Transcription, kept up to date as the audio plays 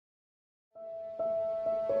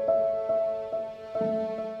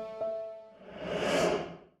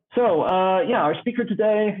Yeah, our speaker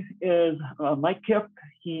today is Mike Kipp.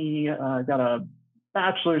 He got a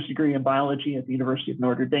bachelor's degree in biology at the University of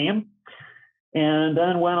Notre Dame, and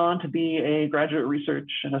then went on to be a graduate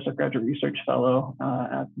research and SF graduate research fellow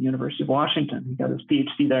at the University of Washington. He got his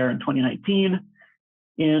PhD there in 2019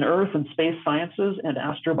 in Earth and Space Sciences and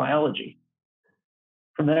Astrobiology.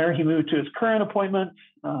 From there, he moved to his current appointment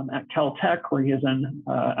at Caltech, where he is an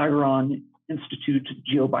Agron Institute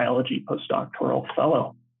Geobiology postdoctoral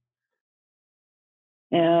fellow.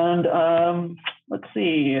 And let's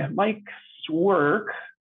see, Mike's work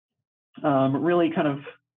really kind of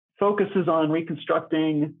focuses on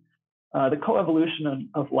reconstructing the coevolution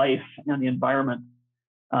of life and the environment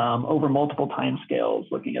over multiple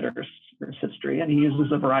timescales, looking at Earth's history. And he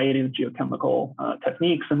uses a variety of geochemical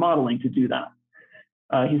techniques and modeling to do that.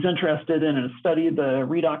 He's interested in and has studied the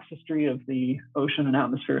redox history of the ocean and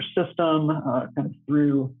atmosphere system kind of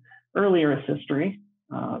through early Earth history,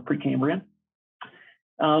 Precambrian.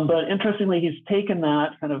 But interestingly, he's taken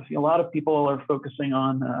that kind of, a lot of people are focusing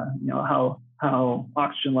on, how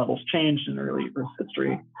oxygen levels changed in early Earth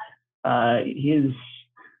history. His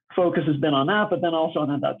focus has been on that, but then also on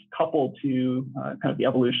that that's coupled to kind of the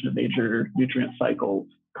evolution of major nutrient cycles,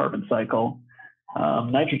 carbon cycle,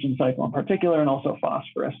 nitrogen cycle in particular, and also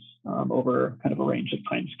phosphorus over kind of a range of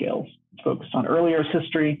timescales. It's focused on early Earth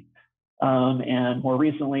history. And more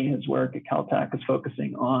recently, his work at Caltech is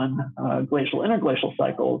focusing on glacial interglacial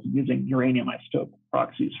cycles using uranium isotope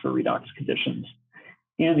proxies for redox conditions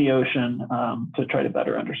in the ocean to try to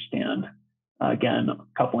better understand, again,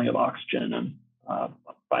 coupling of oxygen and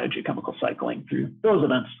biogeochemical cycling through those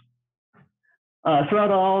events.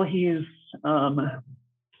 Throughout all, he's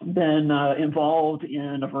been involved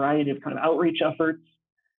in a variety of kind of outreach efforts,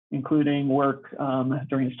 including work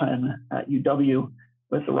during his time at UW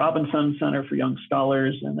with the Robinson Center for Young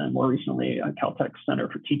Scholars, and then more recently, Caltech Center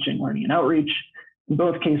for Teaching, Learning, and Outreach. In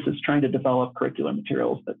both cases, trying to develop curricular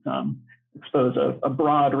materials that expose a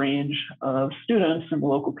broad range of students in the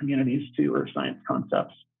local communities to Earth science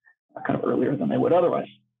concepts kind of earlier than they would otherwise.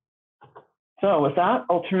 So with that,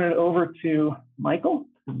 I'll turn it over to Michael,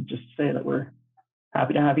 and just say that we're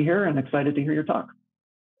happy to have you here and excited to hear your talk.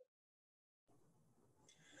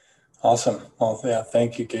 Awesome. Well, yeah,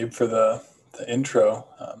 thank you, Gabe, for the intro.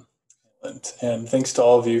 And thanks to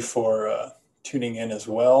all of you for tuning in as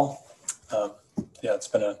well. Yeah, it's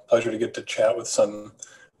been a pleasure to get to chat with some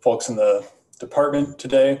folks in the department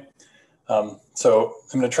today. So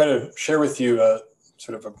I'm going to try to share with you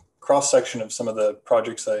sort of a cross-section of some of the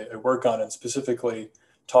projects I work on, and specifically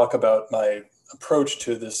talk about my approach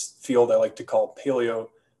to this field I like to call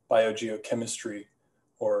paleobiogeochemistry,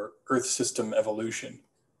 or Earth system evolution.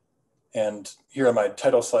 And here on my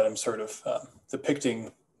title slide, I'm sort of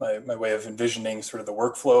depicting my way of envisioning sort of the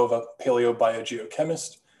workflow of a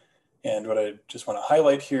paleobiogeochemist. And what I just want to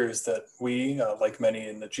highlight here is that we, like many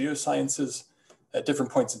in the geosciences, at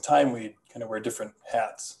different points in time, we kind of wear different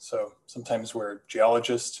hats. So sometimes we're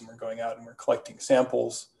geologists and we're going out and we're collecting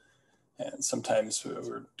samples. And sometimes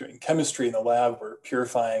we're doing chemistry in the lab, we're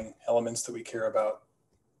purifying elements that we care about.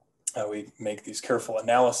 We make these careful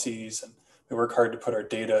analyses, and we work hard to put our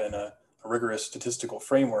data in a rigorous statistical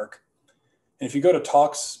framework. And if you go to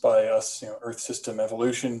talks by us, Earth system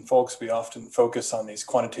evolution folks, we often focus on these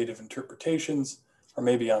quantitative interpretations, or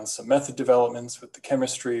maybe on some method developments with the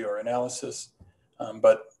chemistry or analysis.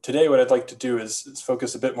 But today what I'd like to do is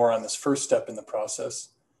focus a bit more on this first step in the process.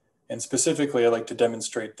 And specifically, I'd like to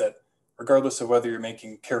demonstrate that regardless of whether you're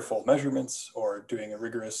making careful measurements or doing a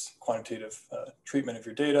rigorous quantitative treatment of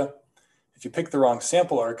your data, if you pick the wrong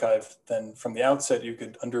sample archive, then from the outset, you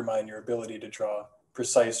could undermine your ability to draw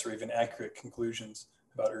precise or even accurate conclusions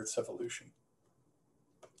about Earth's evolution.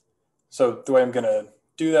 So the way I'm going to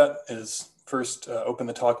do that is first open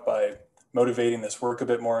the talk by motivating this work a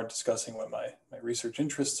bit more, discussing what my research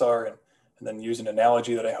interests are, and then use an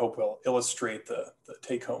analogy that I hope will illustrate the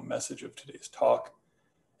take-home message of today's talk.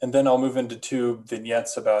 And then I'll move into two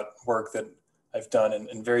vignettes about work that I've done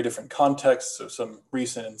in very different contexts, so some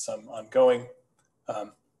recent and some ongoing.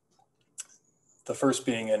 The first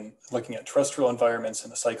being in looking at terrestrial environments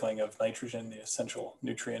and the cycling of nitrogen, the essential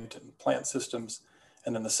nutrient in plant systems.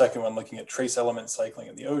 And then the second one looking at trace element cycling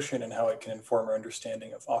in the ocean and how it can inform our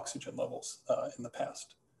understanding of oxygen levels in the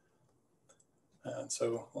past. And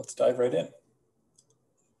so let's dive right in.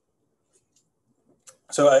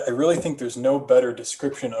 So I really think there's no better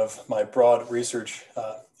description of my broad research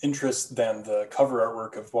interests than the cover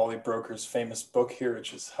artwork of Wally Broker's famous book here,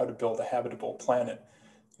 which is How to Build a Habitable Planet.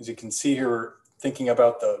 As you can see here, we're thinking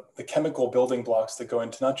about the chemical building blocks that go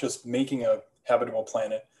into not just making a habitable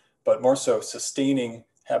planet, but more so sustaining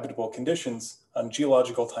habitable conditions on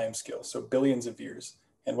geological timescales, so billions of years,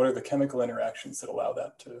 and what are the chemical interactions that allow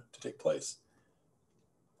that to take place.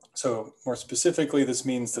 So more specifically, this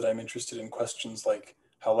means that I'm interested in questions like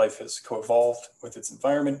how life has co-evolved with its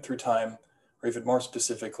environment through time, or even more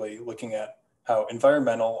specifically, looking at how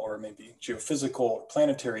environmental or maybe geophysical or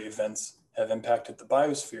planetary events have impacted the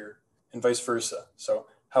biosphere and vice versa. So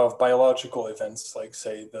how have biological events like,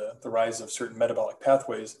 say, the rise of certain metabolic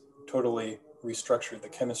pathways totally restructured the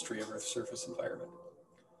chemistry of Earth's surface environment?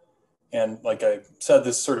 And like I said,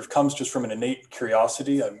 this sort of comes just from an innate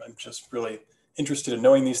curiosity. I'm just really interested in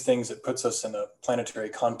knowing these things. It puts us in a planetary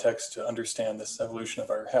context to understand this evolution of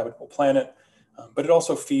our habitable planet. But it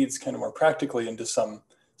also feeds kind of more practically into some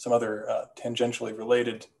other tangentially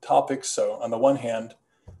related topics. So on the one hand,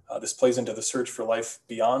 this plays into the search for life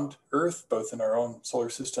beyond Earth, both in our own solar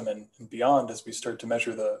system and beyond, as we start to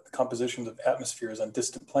measure the compositions of atmospheres on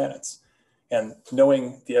distant planets. And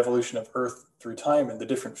knowing the evolution of Earth through time and the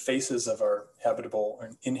different phases of our habitable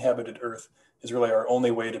or inhabited Earth is really our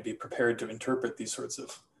only way to be prepared to interpret these sorts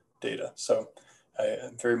of data. So I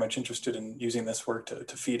am very much interested in using this work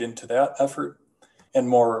to feed into that effort, and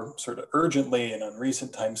more sort of urgently and on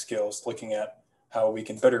recent timescales, looking at how we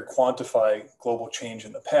can better quantify global change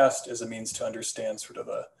in the past as a means to understand sort of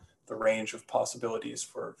the range of possibilities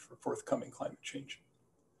for forthcoming climate change.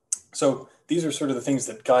 So these are sort of the things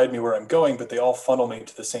that guide me where I'm going, but they all funnel me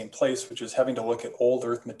to the same place, which is having to look at old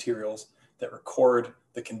Earth materials that record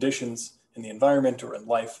the conditions in the environment or in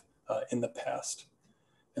life in the past.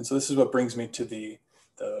 And so this is what brings me to the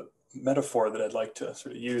metaphor that I'd like to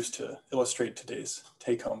sort of use to illustrate today's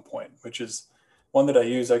take-home point, which is one that I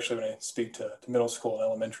use actually when I speak to middle school and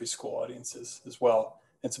elementary school audiences as well.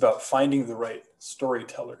 It's about finding the right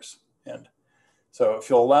storytellers. And so if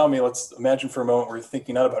you'll allow me, let's imagine for a moment we're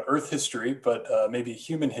thinking not about Earth history, but maybe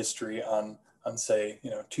human history on say,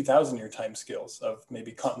 2,000-year timescales of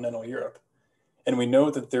maybe continental Europe. And we know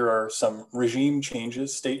that there are some regime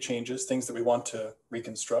changes, state changes, things that we want to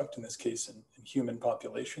reconstruct, in this case in human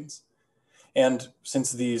populations. And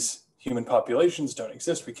since these human populations don't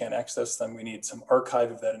exist, we can't access them, we need some archive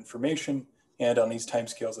of that information. And on these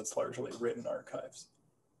timescales, it's largely written archives.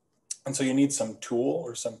 And so you need some tool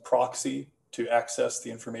or some proxy to access the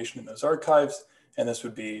information in those archives. And this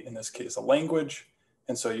would be, in this case, a language.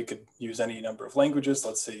 And so you could use any number of languages.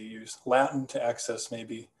 Let's say you use Latin to access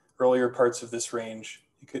maybe earlier parts of this range.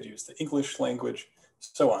 You could use the English language,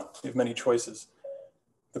 so on. You have many choices.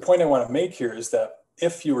 The point I want to make here is that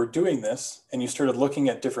if you were doing this and you started looking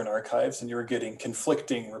at different archives and you were getting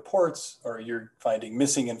conflicting reports, or you're finding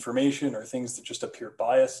missing information or things that just appear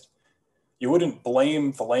biased, you wouldn't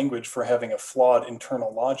blame the language for having a flawed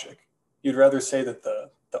internal logic. You'd rather say that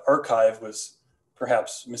the archive was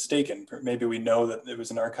perhaps mistaken. Maybe we know that it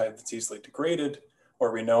was an archive that's easily degraded,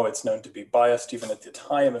 or we know it's known to be biased even at the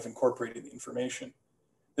time of incorporating the information.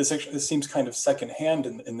 This seems kind of secondhand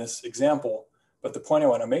in this example, but the point I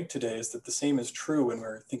want to make today is that the same is true when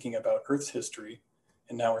we're thinking about Earth's history,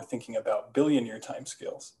 and now we're thinking about billion-year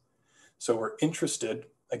timescales. So we're interested,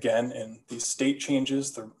 again, in these state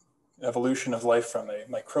changes, the evolution of life from a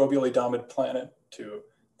microbially dominant planet to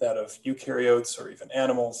that of eukaryotes or even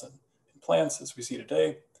animals and plants as we see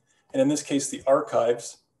today. And in this case, the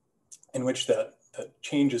archives in which that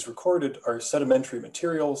change is recorded are sedimentary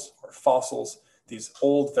materials or fossils, these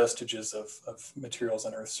old vestiges of materials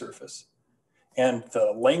on Earth's surface. And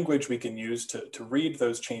the language we can use to read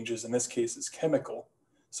those changes, in this case, is chemical.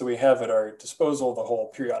 So we have at our disposal the whole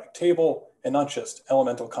periodic table, and not just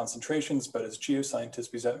elemental concentrations, but as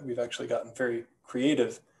geoscientists, we've actually gotten very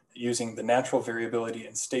creative at using the natural variability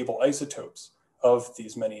and stable isotopes of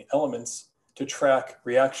these many elements to track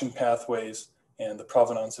reaction pathways and the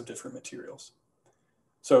provenance of different materials.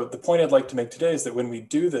 So the point I'd like to make today is that when we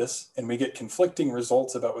do this and we get conflicting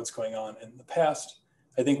results about what's going on in the past,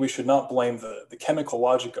 I think we should not blame the chemical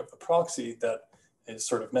logic of the proxy that is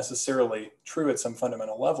sort of necessarily true at some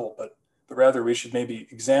fundamental level, but rather we should maybe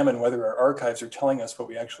examine whether our archives are telling us what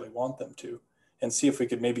we actually want them to, and see if we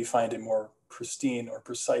could maybe find a more pristine or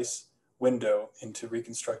precise window into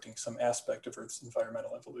reconstructing some aspect of Earth's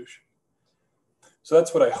environmental evolution. So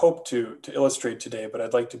that's what I hope to illustrate today, but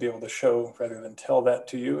I'd like to be able to show rather than tell that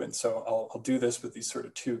to you. And so I'll do this with these sort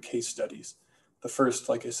of two case studies. The first,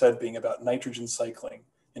 like I said, being about nitrogen cycling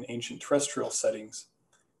in ancient terrestrial settings.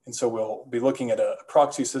 And so we'll be looking at a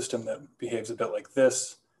proxy system that behaves a bit like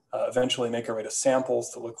this, eventually make our way to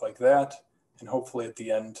samples that look like that, and hopefully at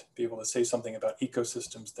the end be able to say something about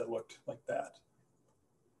ecosystems that looked like that.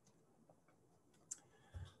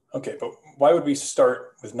 Okay, but why would we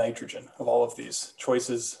start with nitrogen of all of these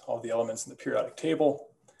choices, all the elements in the periodic table?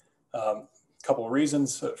 A couple of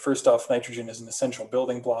reasons. First off, nitrogen is an essential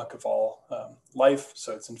building block of all life.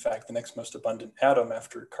 So it's in fact the next most abundant atom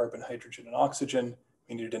after carbon, hydrogen, and oxygen.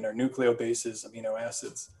 We need it in our nucleobases, amino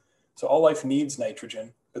acids. So all life needs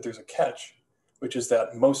nitrogen, but there's a catch, which is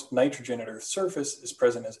that most nitrogen at Earth's surface is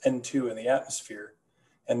present as N2 in the atmosphere.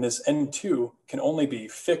 And this N2 can only be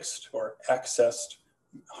fixed or accessed,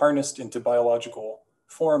 harnessed into biological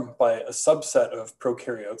form by a subset of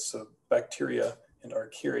prokaryotes, so bacteria and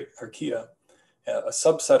archaea, a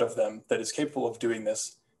subset of them that is capable of doing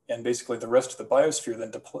this. And basically the rest of the biosphere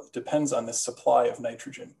then depends on this supply of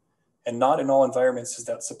nitrogen. And not in all environments is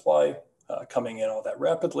that supply coming in all that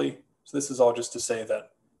rapidly. So this is all just to say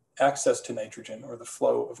that access to nitrogen, or the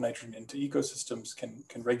flow of nitrogen into ecosystems,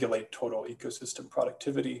 can regulate total ecosystem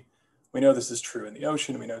productivity. We know this is true in the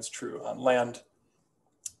ocean. We know it's true on land.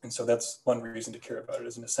 And so that's one reason to care about it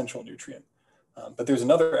as an essential nutrient. But there's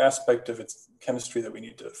another aspect of its chemistry that we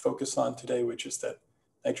need to focus on today, which is that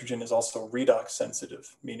nitrogen is also redox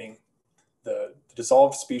sensitive, meaning the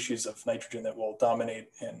dissolved species of nitrogen that will dominate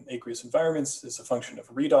in aqueous environments is a function of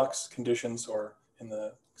redox conditions, or in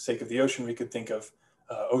the sake of the ocean, we could think of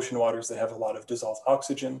ocean waters that have a lot of dissolved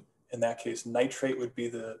oxygen. In that case, nitrate would be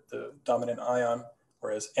the dominant ion,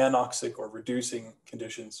 whereas anoxic or reducing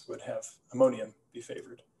conditions would have ammonium be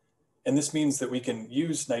favored. And this means that we can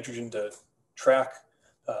use nitrogen to track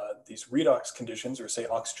these redox conditions, or say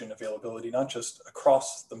oxygen availability, not just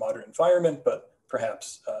across the modern environment, but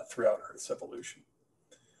perhaps throughout Earth's evolution.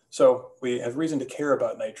 So we have reason to care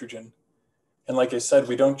about nitrogen. And like I said,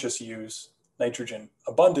 we don't just use nitrogen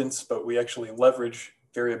abundance, but we actually leverage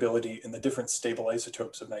variability in the different stable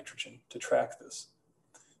isotopes of nitrogen to track this.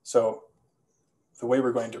 So the way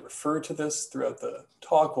we're going to refer to this throughout the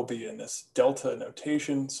talk will be in this delta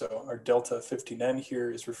notation. So our delta 15N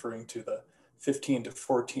here is referring to the 15 to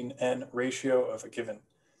 14N ratio of a given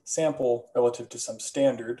sample relative to some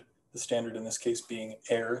standard, the standard in this case being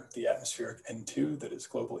air, the atmospheric N2 that is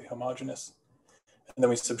globally homogeneous. And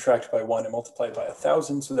then we subtract by 1 and multiply by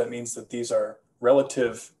 1,000. So that means that these are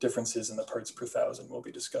relative differences in the parts per thousand we'll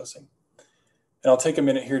be discussing. And I'll take a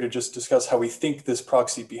minute here to just discuss how we think this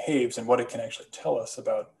proxy behaves and what it can actually tell us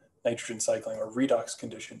about nitrogen cycling or redox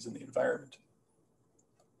conditions in the environment.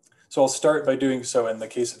 So I'll start by doing so in the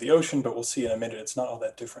case of the ocean, but we'll see in a minute it's not all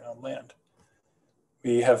that different on land.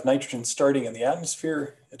 We have nitrogen starting in the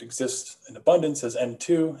atmosphere. It exists in abundance as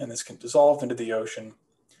N2, and this can dissolve into the ocean.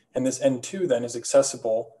 And this N2 then is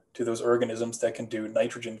accessible to those organisms that can do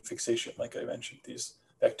nitrogen fixation, like I mentioned, these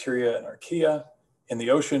bacteria and archaea. In the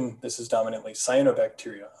ocean, this is dominantly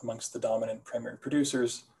cyanobacteria amongst the dominant primary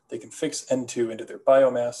producers. They can fix N2 into their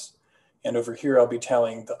biomass. And over here, I'll be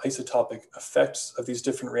tallying the isotopic effects of these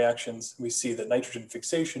different reactions. We see that nitrogen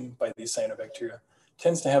fixation by these cyanobacteria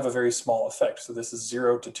tends to have a very small effect. So this is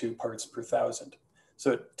 0 to 2 parts per thousand.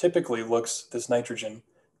 So it typically looks, this nitrogen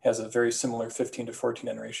has a very similar 15 to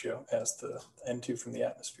 14N ratio as the N2 from the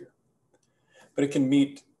atmosphere. But it can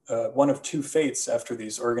meet one of two fates after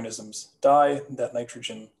these organisms die. That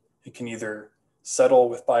nitrogen, it can either settle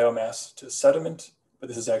with biomass to sediment, but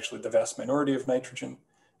this is actually the vast minority of nitrogen,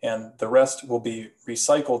 and the rest will be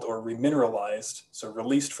recycled or remineralized, so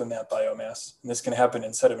released from that biomass. And this can happen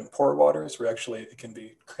in sediment pore waters, where actually it can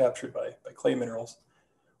be captured by clay minerals,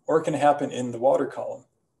 or it can happen in the water column.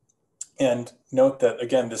 And note that,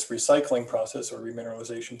 again, this recycling process or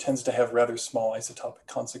remineralization tends to have rather small isotopic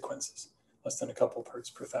consequences, less than a couple parts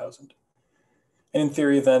per thousand. And in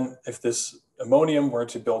theory, then, if this ammonium were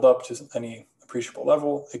to build up to any appreciable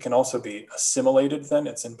level, it can also be assimilated then,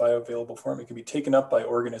 it's in bioavailable form. It can be taken up by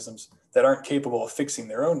organisms that aren't capable of fixing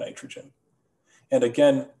their own nitrogen. And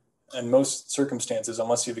again, in most circumstances,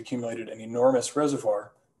 unless you've accumulated an enormous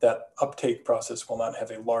reservoir, that uptake process will not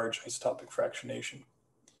have a large isotopic fractionation.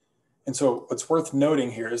 And so what's worth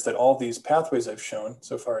noting here is that all these pathways I've shown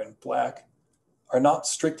so far in black are not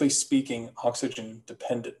strictly speaking oxygen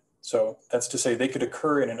dependent. So that's to say they could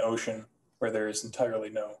occur in an ocean where there is entirely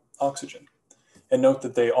no oxygen. And note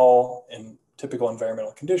that they all, in typical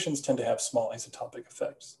environmental conditions, tend to have small isotopic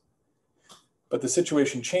effects. But the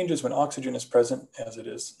situation changes when oxygen is present, as it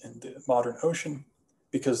is in the modern ocean,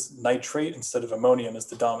 because nitrate instead of ammonium is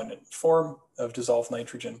the dominant form of dissolved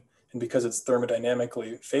nitrogen. And because it's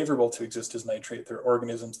thermodynamically favorable to exist as nitrate, there are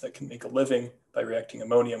organisms that can make a living by reacting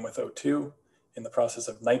ammonium with O2 in the process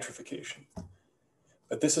of nitrification.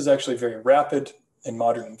 But this is actually very rapid in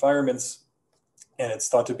modern environments, and it's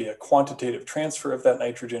thought to be a quantitative transfer of that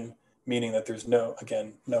nitrogen, meaning that there's no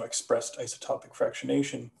expressed isotopic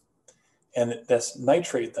fractionation. And this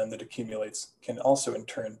nitrate then that accumulates can also in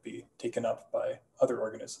turn be taken up by other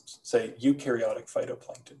organisms, say eukaryotic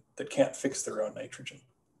phytoplankton, that can't fix their own nitrogen.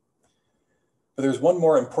 But there's one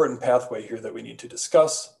more important pathway here that we need to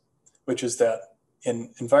discuss, which is that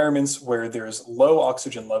in environments where there's low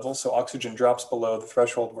oxygen level, so oxygen drops below the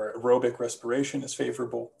threshold where aerobic respiration is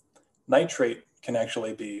favorable, nitrate can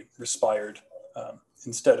actually be respired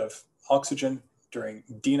instead of oxygen during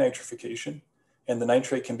denitrification, and the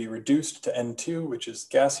nitrate can be reduced to N2, which is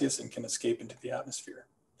gaseous and can escape into the atmosphere.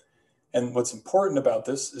 And what's important about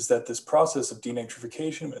this is that this process of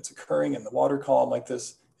denitrification, when it's occurring in the water column like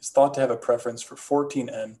this, is thought to have a preference for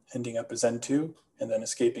 14N ending up as N2 and then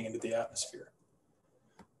escaping into the atmosphere.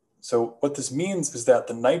 So what this means is that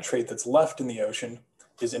the nitrate that's left in the ocean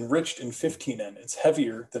is enriched in 15N. It's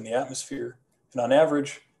heavier than the atmosphere. And on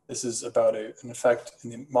average, this is about an effect in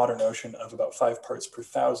the modern ocean of about 5 parts per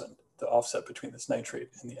thousand, the offset between this nitrate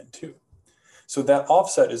and the N2. So that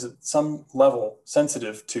offset is at some level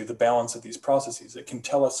sensitive to the balance of these processes. It can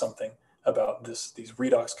tell us something about these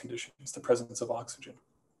redox conditions, the presence of oxygen.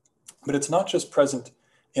 But it's not just present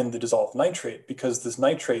in the dissolved nitrate, because this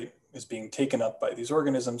nitrate is being taken up by these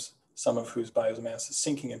organisms, some of whose biomass is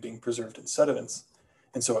sinking and being preserved in sediments.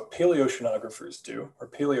 And so what paleoceanographers do, or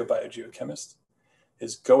paleobiogeochemists,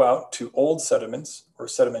 is go out to old sediments or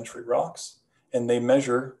sedimentary rocks, and they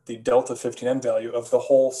measure the delta 15N value of the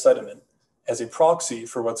whole sediment as a proxy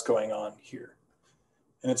for what's going on here.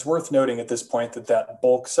 And it's worth noting at this point that that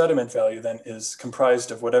bulk sediment value then is comprised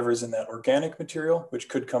of whatever is in that organic material, which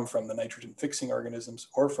could come from the nitrogen fixing organisms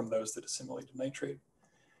or from those that assimilated nitrate,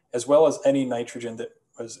 as well as any nitrogen that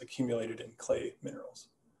was accumulated in clay minerals.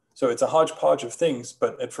 So it's a hodgepodge of things,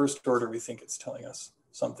 but at first order, we think it's telling us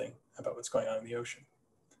something about what's going on in the ocean.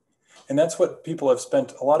 And that's what people have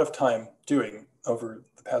spent a lot of time doing over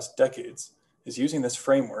the past decades, is using this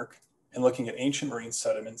framework and looking at ancient marine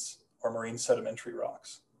sediments or marine sedimentary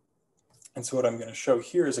rocks. And so what I'm going to show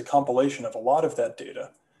here is a compilation of a lot of that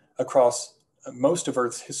data across most of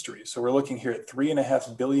Earth's history. So we're looking here at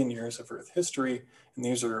 3.5 billion years of Earth history, and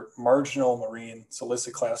these are marginal marine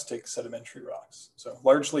siliciclastic sedimentary rocks. So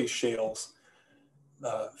largely shales,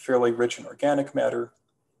 fairly rich in organic matter.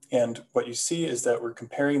 And what you see is that we're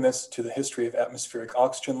comparing this to the history of atmospheric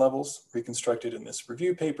oxygen levels reconstructed in this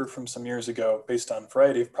review paper from some years ago based on a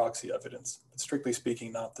variety of proxy evidence, but strictly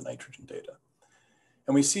speaking, not the nitrogen data.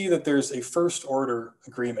 And we see that there's a first order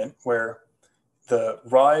agreement where the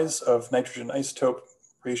rise of nitrogen isotope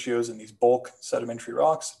ratios in these bulk sedimentary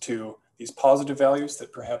rocks to these positive values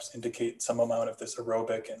that perhaps indicate some amount of this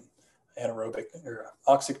aerobic and anaerobic or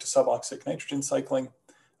oxic to suboxic nitrogen cycling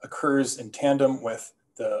occurs in tandem with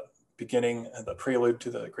the beginning and the prelude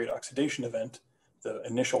to the great oxidation event, the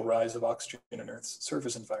initial rise of oxygen in Earth's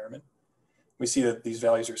surface environment. We see that these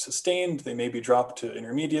values are sustained, they may be dropped to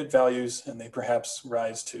intermediate values, and they perhaps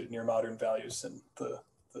rise to near modern values in the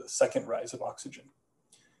second rise of oxygen.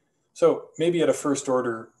 So maybe at a first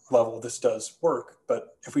order level, this does work,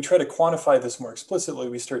 but if we try to quantify this more explicitly,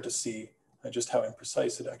 we start to see just how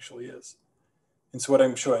imprecise it actually is. And so what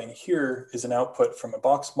I'm showing here is an output from a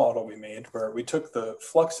box model we made where we took the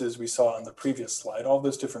fluxes we saw on the previous slide, all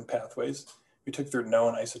those different pathways. We took their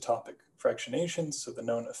known isotopic fractionations, so the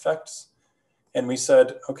known effects. And we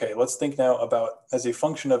said, okay, let's think now about as a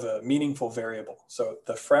function of a meaningful variable. So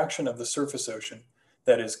the fraction of the surface ocean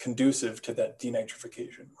that is conducive to that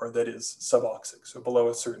denitrification or that is suboxic, so below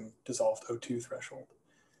a certain dissolved O2 threshold.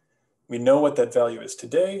 We know what that value is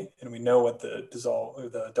today, and we know what the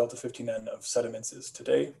delta 15N of sediments is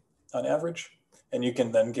today on average. And you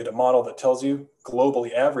can then get a model that tells you,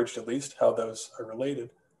 globally averaged at least, how those are related.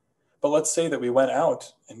 But let's say that we went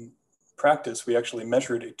out in practice, we actually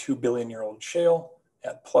measured a 2 billion year old shale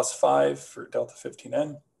at +5 for delta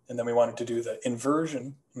 15N. And then we wanted to do the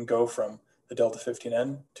inversion and go from the delta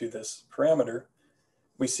 15N to this parameter.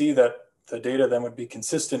 We see that the data then would be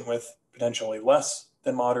consistent with potentially less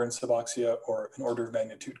than modern suboxia or an order of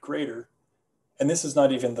magnitude greater. And this is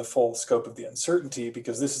not even the full scope of the uncertainty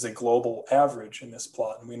because this is a global average in this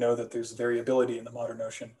plot. And we know that there's variability in the modern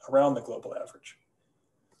ocean around the global average.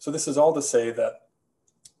 So this is all to say that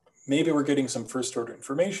maybe we're getting some first order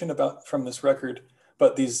information from this record,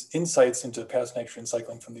 but these insights into past nitrogen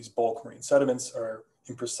cycling from these bulk marine sediments are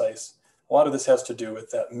imprecise. A lot of this has to do with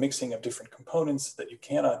that mixing of different components that you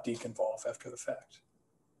cannot deconvolve after the fact.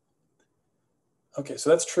 Okay, so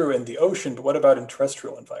that's true in the ocean, but what about in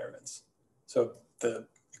terrestrial environments? So the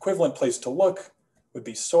equivalent place to look would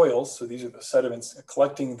be soils. So these are the sediments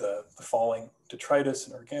collecting the falling detritus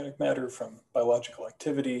and organic matter from biological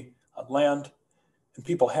activity on land. And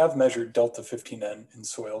people have measured delta 15N in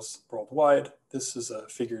soils worldwide. This is a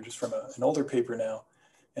figure just from an older paper now.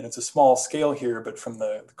 And it's a small scale here, but from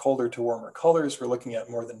the colder to warmer colors, we're looking at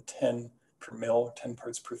more than 10 per mil, 10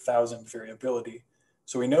 parts per thousand variability.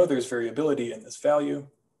 So we know there's variability in this value,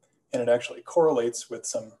 and it actually correlates with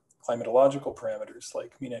some climatological parameters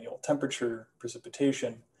like mean annual temperature,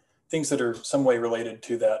 precipitation, things that are some way related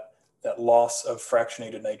to that loss of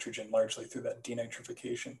fractionated nitrogen, largely through that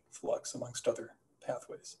denitrification flux, amongst other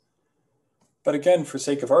pathways. But again, for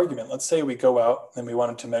sake of argument, let's say we go out and we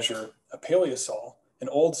wanted to measure a paleosol, an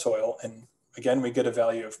old soil, and again, we get a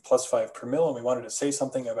value of +5 per mil, and we wanted to say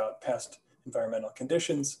something about past environmental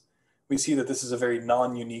conditions. We see that this is a very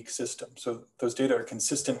non-unique system. So those data are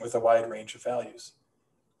consistent with a wide range of values.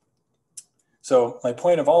 So my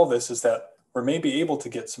point of all of this is that we're maybe able to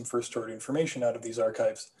get some first-order information out of these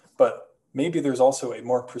archives, but maybe there's also a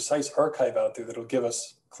more precise archive out there that'll give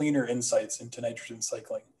us cleaner insights into nitrogen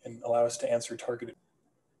cycling and allow us to answer targeted.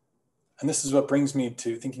 And this is what brings me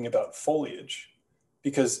to thinking about foliage.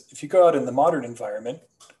 Because if you go out in the modern environment,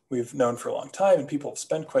 we've known for a long time, and people have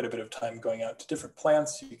spent quite a bit of time going out to different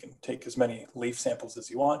plants. You can take as many leaf samples as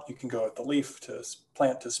you want. You can go at the leaf to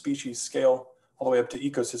plant to species scale, all the way up to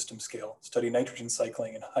ecosystem scale, study nitrogen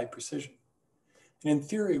cycling in high precision. And in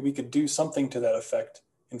theory, we could do something to that effect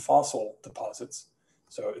in fossil deposits.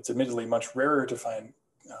 So it's admittedly much rarer to find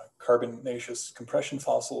carbonaceous compression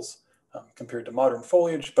fossils compared to modern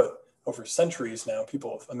foliage, but over centuries now,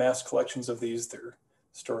 people have amassed collections of these. They're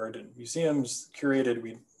stored in museums, curated.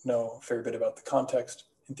 We know a fair bit about the context.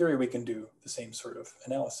 In theory, we can do the same sort of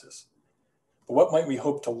analysis. But what might we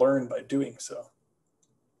hope to learn by doing so?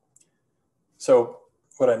 So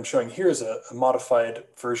what I'm showing here is a modified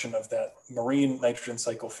version of that marine nitrogen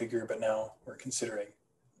cycle figure, but now we're considering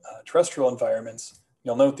terrestrial environments.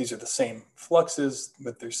 You'll note these are the same fluxes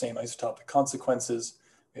with their same isotopic consequences.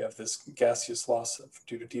 We have this gaseous loss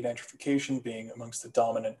due to denitrification being amongst the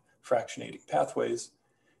dominant fractionating pathways.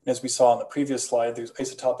 And as we saw on the previous slide, there's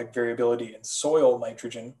isotopic variability in soil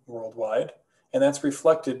nitrogen worldwide, and that's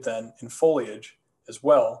reflected then in foliage as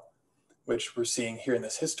well, which we're seeing here in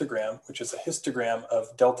this histogram, which is a histogram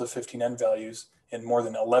of delta 15N values in more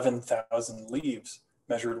than 11,000 leaves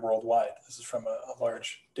measured worldwide. This is from a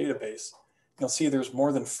large database. You'll see there's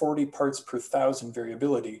more than 40 parts per thousand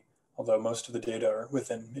variability, although most of the data are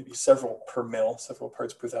within maybe several per mil, several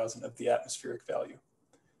parts per thousand of the atmospheric value.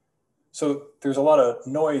 So there's a lot of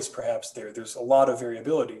noise perhaps there. There's a lot of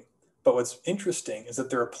variability. But what's interesting is that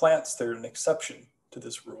there are plants that are an exception to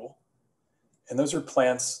this rule. And those are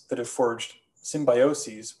plants that have forged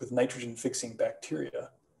symbioses with nitrogen-fixing bacteria.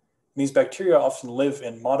 And these bacteria often live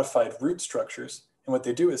in modified root structures, and what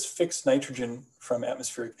they do is fix nitrogen from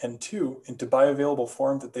atmospheric N2 into bioavailable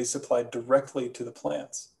form that they supply directly to the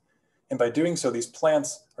plants. And by doing so, these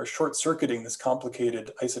plants are short-circuiting this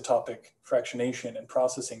complicated isotopic fractionation and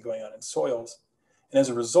processing going on in soils. And as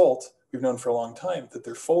a result, we've known for a long time that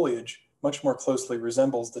their foliage much more closely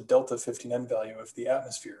resembles the delta 15N value of the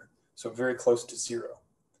atmosphere, so very close to zero.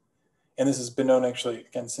 And this has been known actually,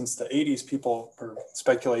 again, since the 80s, people were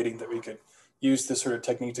speculating that we could use this sort of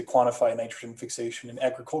technique to quantify nitrogen fixation in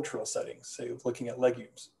agricultural settings, say looking at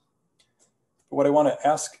legumes. But what I want to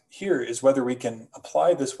ask here is whether we can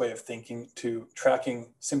apply this way of thinking to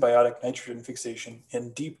tracking symbiotic nitrogen fixation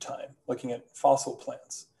in deep time, looking at fossil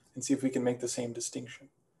plants, and see if we can make the same distinction.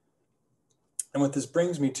 And what this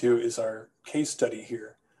brings me to is our case study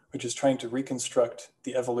here, which is trying to reconstruct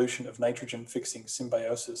the evolution of nitrogen-fixing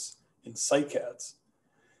symbiosis in cycads,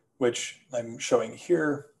 which I'm showing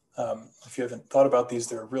here. If you haven't thought about these,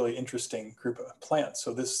 they're a really interesting group of plants.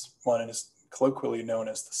 So this one is colloquially known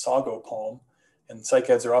as the sago palm, and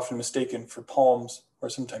cycads are often mistaken for palms or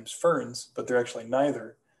sometimes ferns, but they're actually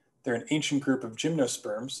neither. They're an ancient group of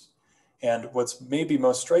gymnosperms, and what's maybe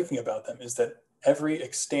most striking about them is that every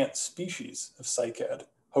extant species of cycad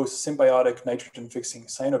hosts symbiotic nitrogen-fixing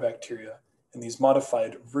cyanobacteria in these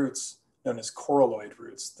modified roots known as coralloid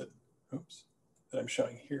roots that I'm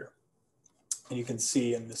showing here. And you can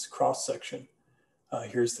see in this cross-section,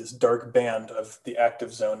 here's this dark band of the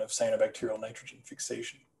active zone of cyanobacterial nitrogen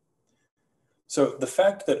fixation. So the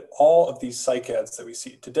fact that all of these cycads that we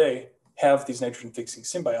see today have these nitrogen-fixing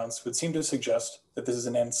symbionts would seem to suggest that this is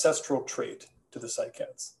an ancestral trait to the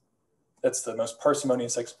cycads. That's the most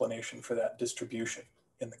parsimonious explanation for that distribution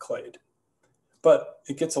in the clade. But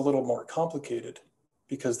it gets a little more complicated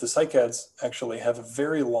because the cycads actually have a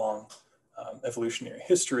very long evolutionary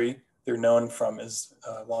history. They're known from as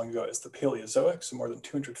long ago as the Paleozoic, so more than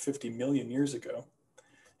 250 million years ago.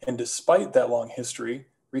 And despite that long history,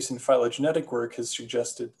 recent phylogenetic work has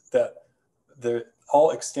suggested that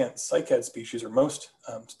all extant cycad species, or most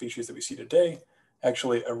species that we see today,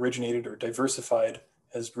 actually originated or diversified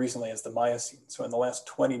as recently as the Miocene, so in the last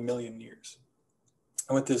 20 million years.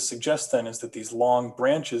 And what this suggests then is that these long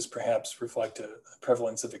branches perhaps reflect a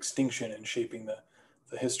prevalence of extinction in shaping the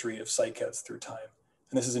the history of cycads through time.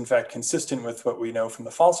 And this is in fact consistent with what we know from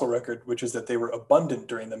the fossil record, which is that they were abundant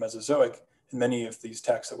during the Mesozoic, and many of these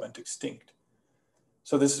taxa went extinct.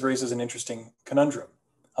 So this raises an interesting conundrum.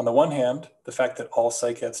 On the one hand, the fact that all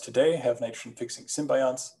cycads today have nitrogen-fixing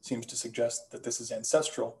symbionts seems to suggest that this is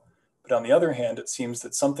ancestral. But on the other hand, it seems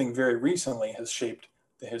that something very recently has shaped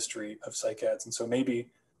the history of cycads. And so maybe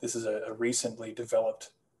this is a recently developed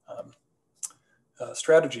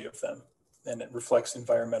strategy of them, and it reflects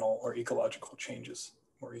environmental or ecological changes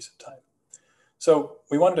more recent time. So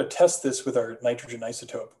we wanted to test this with our nitrogen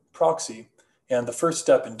isotope proxy. And the first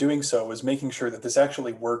step in doing so was making sure that this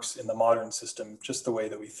actually works in the modern system just the way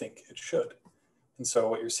that we think it should. And so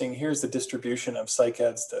what you're seeing here is the distribution of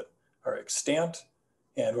cycads that are extant.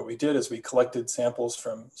 And what we did is we collected samples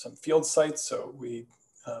from some field sites. So we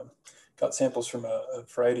got samples from a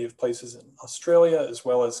variety of places in Australia, as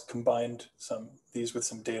well as combined these with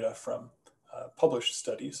some data from published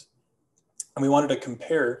studies. And we wanted to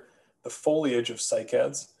compare the foliage of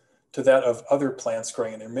cycads to that of other plants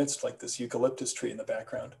growing in their midst, like this eucalyptus tree in the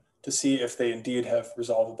background, to see if they indeed have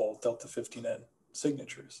resolvable delta 15N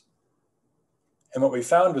signatures. And what we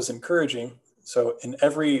found was encouraging. So in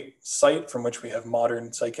every site from which we have modern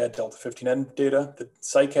cycad delta 15N data, the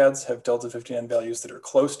cycads have delta 15N values that are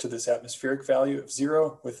close to this atmospheric value of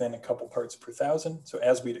 0 within a couple parts per thousand, so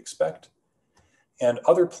as we'd expect. And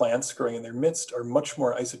other plants growing in their midst are much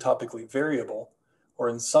more isotopically variable, or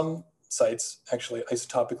in some sites actually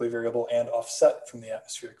isotopically variable and offset from the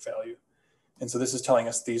atmospheric value. And so this is telling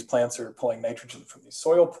us these plants are pulling nitrogen from these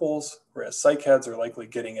soil pools, whereas cycads are likely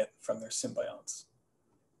getting it from their symbionts.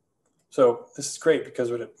 So this is great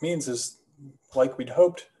because what it means is, like we'd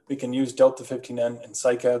hoped, we can use delta 15N and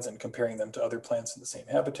cycads and comparing them to other plants in the same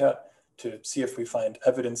habitat to see if we find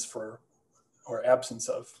evidence for or absence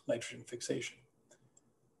of nitrogen fixation.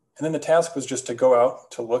 And then the task was just to go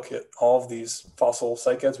out to look at all of these fossil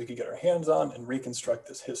cycads we could get our hands on and reconstruct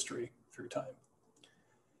this history through time.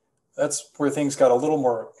 That's where things got a little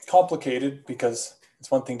more complicated, because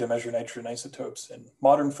it's one thing to measure nitrogen isotopes in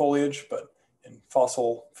modern foliage, but in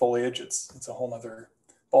fossil foliage, it's a whole other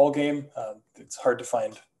ballgame. It's hard to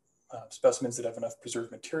find specimens that have enough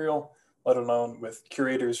preserved material, let alone with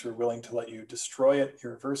curators who are willing to let you destroy it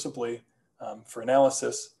irreversibly for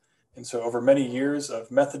analysis. And so over many years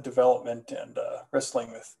of method development and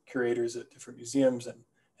wrestling with curators at different museums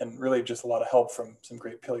and really just a lot of help from some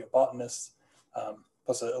great paleobotanists,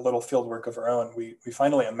 plus a little field work of our own, we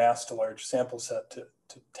finally amassed a large sample set to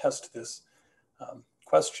test this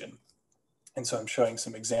question. And so I'm showing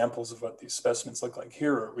some examples of what these specimens look like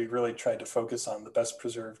here, where we really tried to focus on the best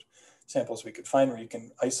preserved samples we could find, where you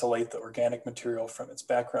can isolate the organic material from its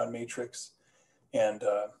background matrix. And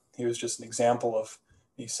here's just an example of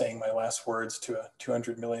me saying my last words to a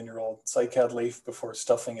 200 million year old cycad leaf before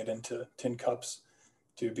stuffing it into tin cups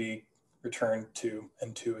to be returned to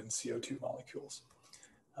N2 and CO2 molecules.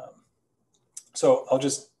 So I'll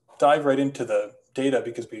just dive right into the data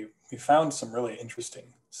because we found some really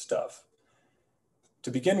interesting stuff. To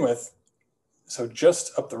begin with, so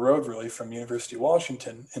just up the road really from University of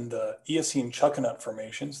Washington, in the Eocene Chuckanut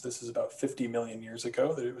formations, this is about 50 million years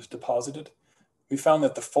ago that it was deposited, we found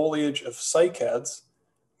that the foliage of cycads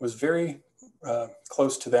was very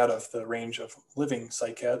close to that of the range of living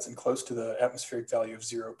cycads and close to the atmospheric value of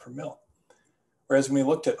 0 per mil. Whereas when we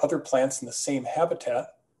looked at other plants in the same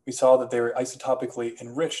habitat, we saw that they were isotopically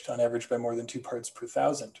enriched on average by more than 2 parts per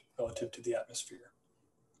thousand relative to the atmosphere.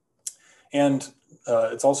 And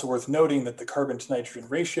it's also worth noting that the carbon to nitrogen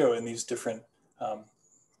ratio in these different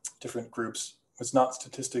groups was not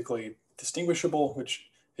statistically distinguishable, which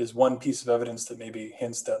is one piece of evidence that maybe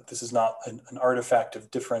hints that this is not an artifact of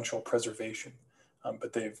differential preservation,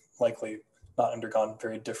 but they've likely not undergone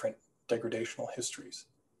very different degradational histories.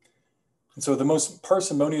 And so the most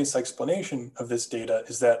parsimonious explanation of this data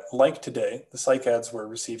is that, like today, the cycads were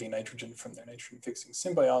receiving nitrogen from their nitrogen-fixing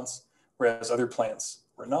symbionts, whereas other plants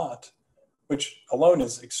were not, which alone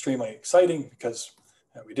is extremely exciting because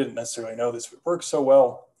we didn't necessarily know this would work so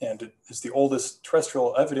well, and it is the oldest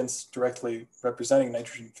terrestrial evidence directly representing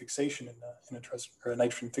nitrogen fixation in a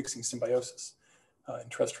nitrogen-fixing symbiosis in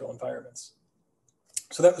terrestrial environments.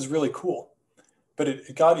 So that was really cool. But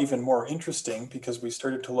it got even more interesting because we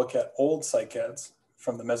started to look at old cycads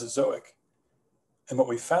from the Mesozoic. And what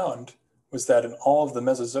we found was that in all of the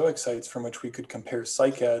Mesozoic sites from which we could compare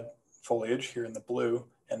cycad foliage, here in the blue,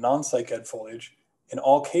 and non-cycad foliage, in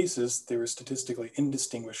all cases, they were statistically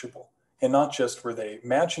indistinguishable. And not just were they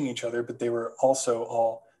matching each other, but they were also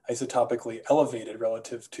all isotopically elevated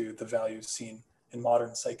relative to the values seen in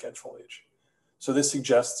modern cycad foliage. So this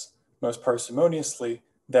suggests, most parsimoniously,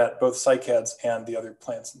 that both cycads and the other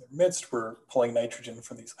plants in their midst were pulling nitrogen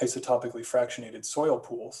from these isotopically fractionated soil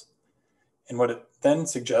pools. And what it then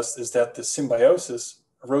suggests is that the symbiosis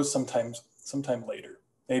arose sometime later,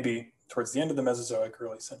 maybe towards the end of the Mesozoic,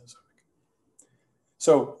 early Cenozoic.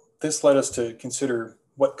 So this led us to consider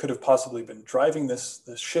what could have possibly been driving this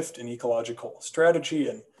shift in ecological strategy.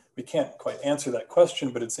 And we can't quite answer that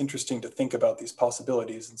question, but it's interesting to think about these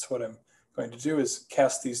possibilities. And so what I'm going to do is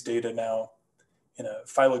cast these data now in a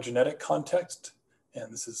phylogenetic context.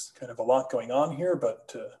 And this is kind of a lot going on here, but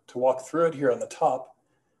to walk through it here on the top,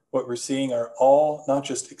 what we're seeing are all not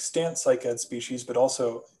just extant cycad species, but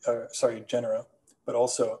also, genera, but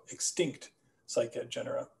also extinct cycad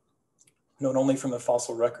genera, known only from the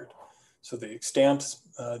fossil record. So the extant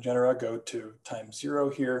genera go to time 0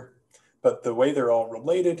 here, but the way they're all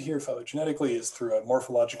related here phylogenetically is through a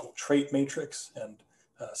morphological trait matrix, and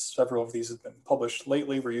several of these have been published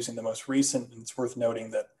lately. We're using the most recent, and it's worth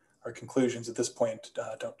noting that our conclusions at this point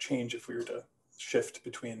don't change if we were to shift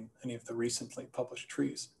between any of the recently published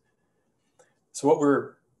trees. So what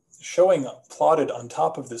we're showing plotted on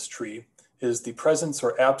top of this tree is the presence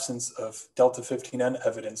or absence of delta 15N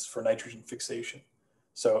evidence for nitrogen fixation.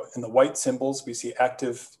 So in the white symbols, we see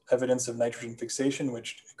active evidence of nitrogen fixation,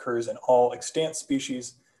 which occurs in all extant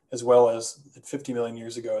species, as well as 50 million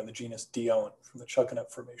years ago in the genus Dione from the Chuckanut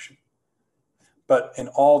Formation. But in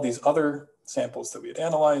all these other samples that we had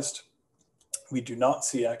analyzed, we do not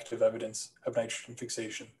see active evidence of nitrogen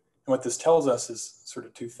fixation. And what this tells us is sort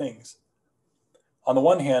of two things. On the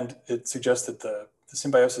one hand, it suggests that the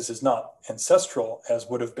symbiosis is not ancestral, as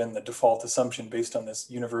would have been the default assumption based on this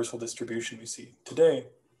universal distribution we see today.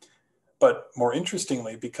 But more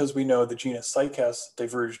interestingly, because we know the genus Cycas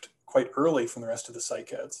diverged quite early from the rest of the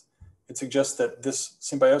cycads, it suggests that this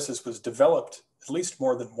symbiosis was developed at least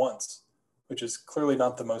more than once, which is clearly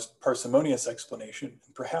not the most parsimonious explanation,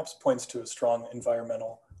 and perhaps points to a strong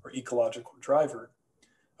environmental or ecological driver,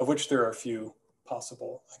 of which there are a few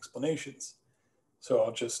possible explanations. So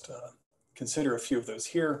I'll just consider a few of those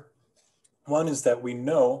here. One is that we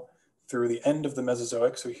know through the end of the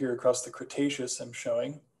Mesozoic, so here across the Cretaceous I'm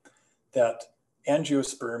showing, that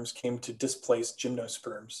angiosperms came to displace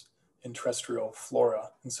gymnosperms in terrestrial flora.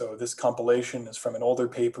 And so this compilation is from an older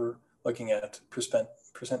paper looking at percent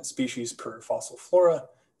species per fossil flora.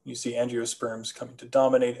 You see angiosperms coming to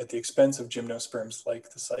dominate at the expense of gymnosperms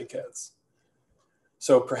like the cycads.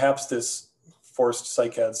 So perhaps this forced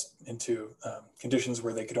cycads into conditions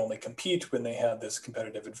where they could only compete when they had this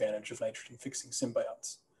competitive advantage of nitrogen fixing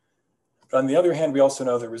symbionts. But on the other hand, we also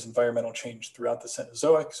know there was environmental change throughout the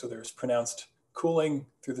Cenozoic. So there's pronounced cooling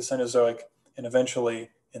through the Cenozoic, and eventually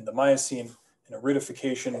in the Miocene, an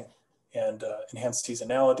aridification and enhanced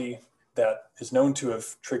seasonality that is known to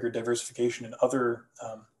have triggered diversification in other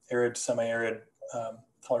arid, semi-arid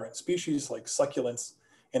tolerant species like succulents,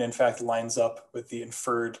 and in fact lines up with the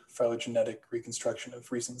inferred phylogenetic reconstruction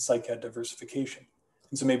of recent cycad diversification.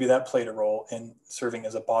 And so maybe that played a role in serving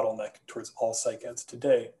as a bottleneck towards all cycads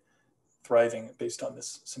today, thriving based on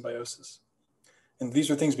this symbiosis. And these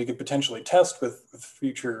are things we could potentially test with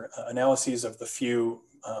future analyses of the few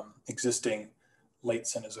existing late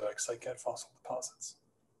Cenozoic cycad fossil deposits.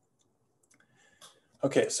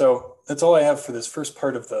 Okay, so that's all I have for this first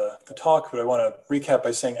part of the talk, but I want to recap by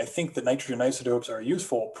saying I think that nitrogen isotopes are a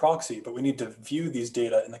useful proxy, but we need to view these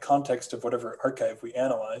data in the context of whatever archive we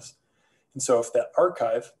analyze. And so if that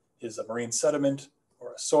archive is a marine sediment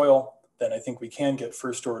or a soil, then I think we can get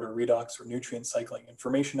first order redox or nutrient cycling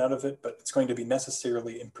information out of it, but it's going to be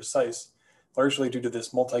necessarily imprecise, largely due to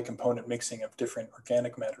this multi-component mixing of different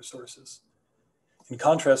organic matter sources. In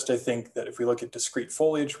contrast, I think that if we look at discrete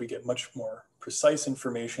foliage, we get much more precise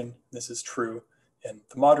information. This is true in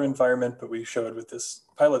the modern environment, but we showed with this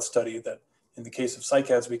pilot study that in the case of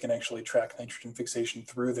cycads, we can actually track nitrogen fixation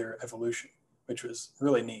through their evolution, which was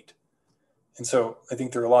really neat. And so I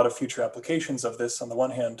think there are a lot of future applications of this. On the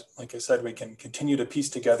one hand, like I said, we can continue to piece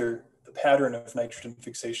together the pattern of nitrogen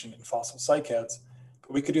fixation in fossil cycads,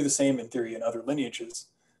 but we could do the same in theory in other lineages.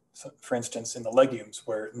 So for instance, in the legumes,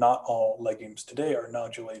 where not all legumes today are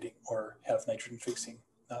nodulating or have nitrogen fixing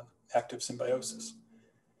active symbiosis.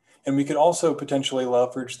 And we could also potentially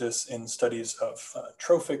leverage this in studies of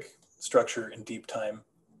trophic structure in deep time,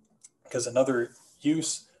 because another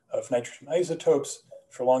use of nitrogen isotopes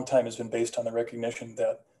for a long time has been based on the recognition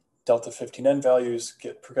that delta 15N values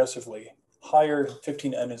get progressively higher.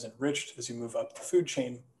 15N is enriched as you move up the food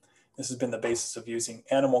chain. This has been the basis of using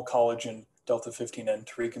animal collagen delta 15N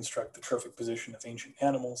to reconstruct the trophic position of ancient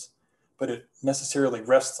animals, but it necessarily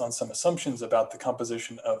rests on some assumptions about the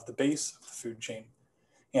composition of the base of the food chain.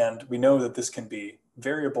 And we know that this can be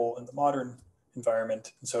variable in the modern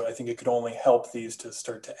environment. And so I think it could only help these to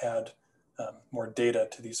start to add more data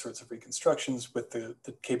to these sorts of reconstructions with the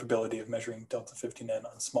capability of measuring delta 15N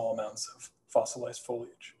on small amounts of fossilized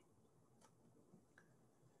foliage.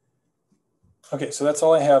 Okay, so that's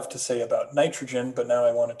all I have to say about nitrogen, but now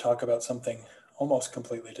I want to talk about something almost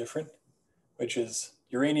completely different, which is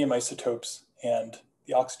uranium isotopes and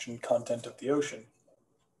the oxygen content of the ocean.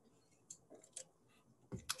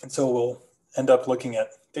 And so we'll end up looking at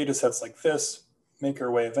data sets like this, make our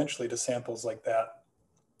way eventually to samples like that,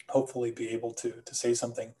 hopefully be able to say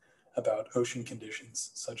something about ocean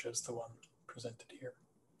conditions, such as the one presented here.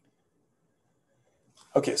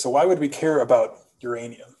 Okay, so why would we care about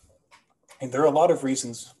uranium? And there are a lot of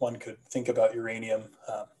reasons one could think about uranium.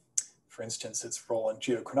 For instance, its role in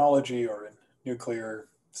geochronology or in nuclear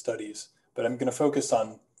studies. But I'm going to focus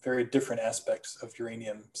on very different aspects of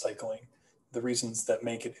uranium cycling, the reasons that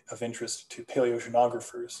make it of interest to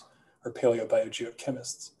paleoceanographers or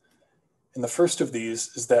paleobiogeochemists. And the first of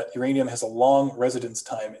these is that uranium has a long residence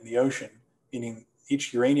time in the ocean, meaning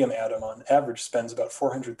each uranium atom on average spends about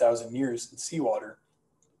 400,000 years in seawater.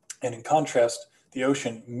 And in contrast, the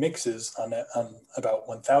ocean mixes on about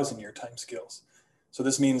 1,000 year timescales. So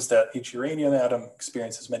this means that each uranium atom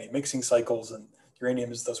experiences many mixing cycles, and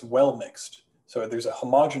uranium is thus well mixed. So there's a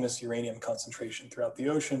homogeneous uranium concentration throughout the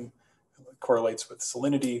ocean. It correlates with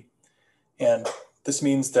salinity. And this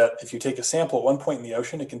means that if you take a sample at one point in the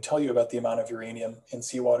ocean, it can tell you about the amount of uranium in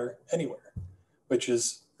seawater anywhere, which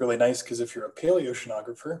is really nice because if you're a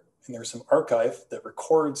paleoceanographer and there's some archive that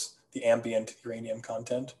records the ambient uranium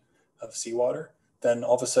content of seawater, then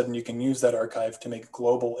all of a sudden you can use that archive to make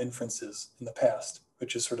global inferences in the past,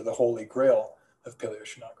 which is sort of the holy grail of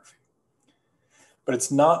paleoceanography. But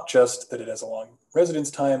it's not just that it has a long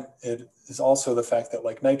residence time, it is also the fact that,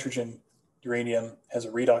 like nitrogen, uranium has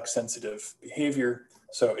a redox sensitive behavior.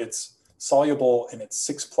 So it's soluble in its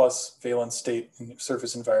 6+ valence state in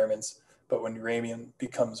surface environments. But when uranium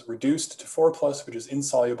becomes reduced to 4+, which is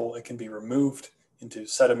insoluble, it can be removed into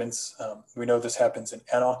sediments. We know this happens in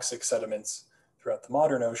anoxic sediments throughout the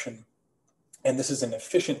modern ocean. And this is an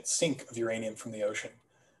efficient sink of uranium from the ocean.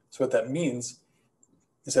 So what that means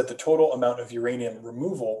is that the total amount of uranium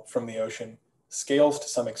removal from the ocean scales to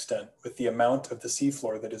some extent with the amount of the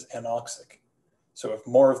seafloor that is anoxic. So if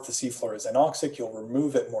more of the seafloor is anoxic, you'll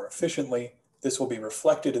remove it more efficiently. This will be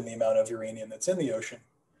reflected in the amount of uranium that's in the ocean.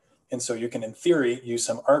 And so you can, in theory, use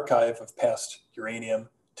some archive of past uranium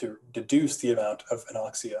to deduce the amount of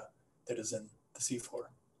anoxia that is in the seafloor.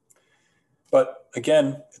 But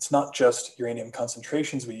again, it's not just uranium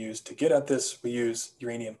concentrations we use to get at this. We use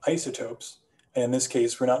uranium isotopes. And in this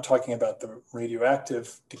case, we're not talking about the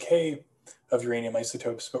radioactive decay of uranium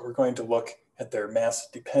isotopes, but we're going to look at their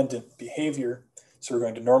mass-dependent behavior. So we're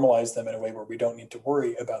going to normalize them in a way where we don't need to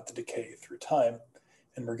worry about the decay through time.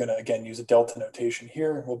 And we're going to, again, use a delta notation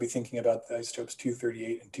here. We'll be thinking about the isotopes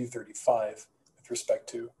 238 and 235 with respect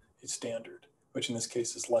to a standard, which in this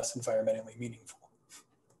case is less environmentally meaningful.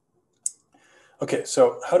 Okay,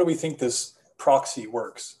 so how do we think this proxy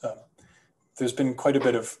works? There's been quite a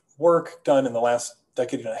bit of work done in the last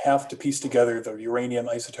decade and a half to piece together the uranium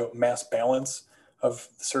isotope mass balance of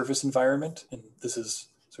the surface environment. And this is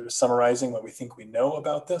sort of summarizing what we think we know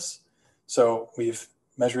about this. So we've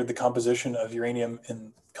measured the composition of uranium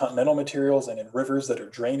in continental materials and in rivers that are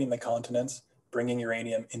draining the continents, bringing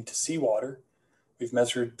uranium into seawater. We've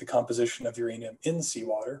measured the composition of uranium in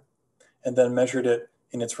seawater, and then measured it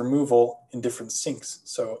in its removal in different sinks.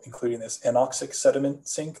 So including this anoxic sediment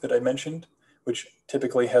sink that I mentioned, which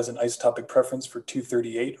typically has an isotopic preference for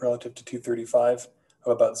 238 relative to 235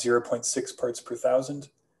 of about 0.6 parts per thousand.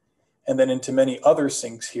 And then into many other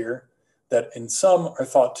sinks here that in some are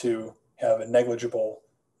thought to have a negligible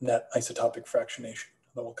net isotopic fractionation,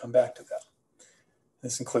 but we'll come back to that.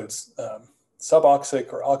 This includes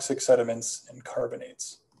suboxic or oxic sediments and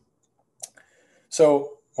carbonates.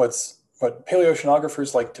 So what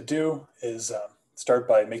paleoceanographers like to do is start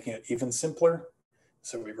by making it even simpler.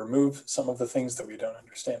 So we remove some of the things that we don't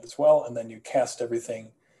understand as well, and then you cast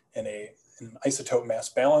everything in an isotope mass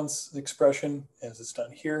balance expression as it's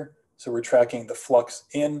done here. So we're tracking the flux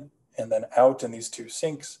in and then out in these two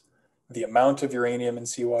sinks, the amount of uranium in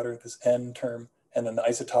seawater, this N term, and then the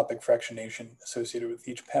isotopic fractionation associated with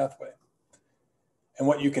each pathway. And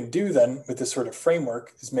what you can do then with this sort of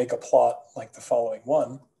framework is make a plot like the following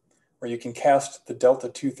one, where you can cast the delta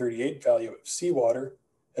 238 value of seawater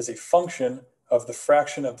as a function of the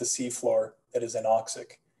fraction of the seafloor that is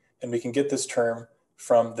anoxic. And we can get this term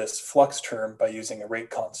from this flux term by using a rate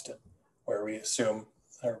constant, where we assume,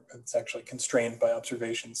 or it's actually constrained by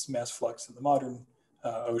observations, mass flux in the modern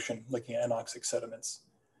ocean, looking at anoxic sediments.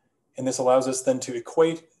 And this allows us then to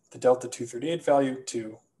equate the delta 238 value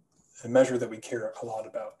to a measure that we care a lot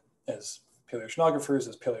about as paleoceanographers,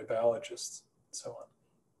 as paleobiologists, and so on.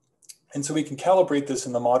 And so we can calibrate this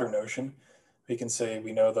in the modern ocean. We can say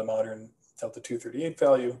we know the modern delta 238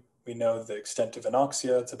 value. We know the extent of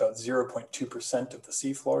anoxia. It's about 0.2% of the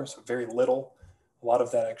seafloor, so very little. A lot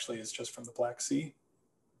of that actually is just from the Black Sea.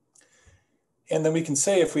 And then we can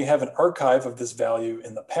say if we have an archive of this value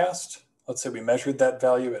in the past, let's say we measured that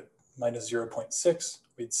value at minus 0.6,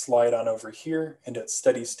 we'd slide on over here, and at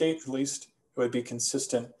steady state at least, it would be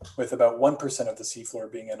consistent with about 1% of the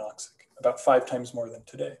seafloor being anoxic, about 5 times more than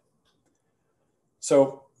today.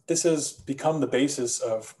 So this has become the basis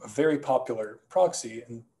of a very popular proxy,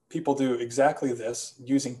 and people do exactly this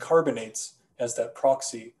using carbonates as that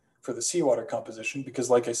proxy for the seawater composition, because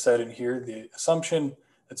like I said in here, the assumption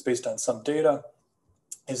that's based on some data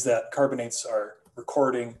is that carbonates are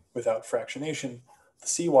recording without fractionation the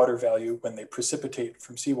seawater value when they precipitate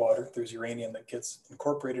from seawater. There's uranium that gets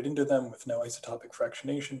incorporated into them with no isotopic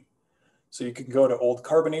fractionation. So you can go to old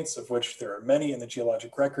carbonates, of which there are many in the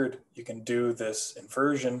geologic record. You can do this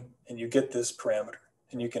inversion and you get this parameter.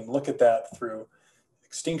 And you can look at that through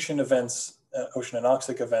extinction events, ocean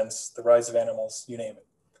anoxic events, the rise of animals, you name it.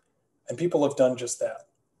 And people have done just that.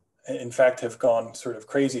 In fact, have gone sort of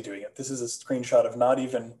crazy doing it. This is a screenshot of not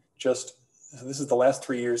even just, so this is the last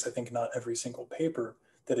 3 years, I think not every single paper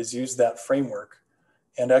that has used that framework.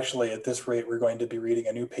 And actually at this rate, we're going to be reading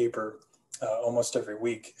a new paper almost every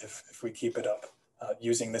week if we keep it up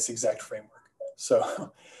using this exact framework.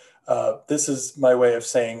 So this is my way of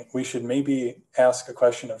saying we should maybe ask a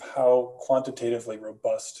question of how quantitatively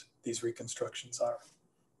robust these reconstructions are.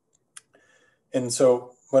 And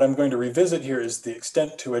so what I'm going to revisit here is the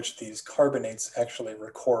extent to which these carbonates actually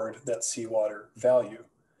record that seawater value.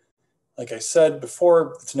 Like I said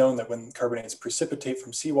before, it's known that when carbonates precipitate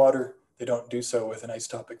from seawater, they don't do so with an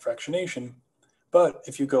isotopic fractionation. But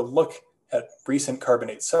if you go look at recent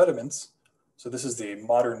carbonate sediments, so this is the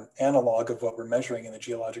modern analog of what we're measuring in the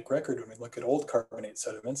geologic record when we look at old carbonate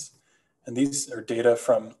sediments. And these are data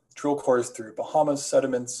from drill cores through Bahamas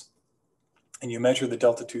sediments. And you measure the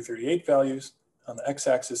delta 238 values on the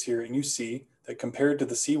x-axis here, and you see that compared to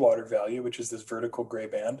the seawater value, which is this vertical gray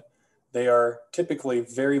band, they are typically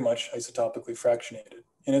very much isotopically fractionated,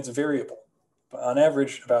 and it's variable, but on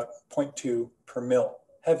average about 0.2 per mil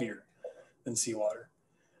heavier than seawater.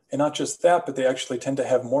 And not just that, but they actually tend to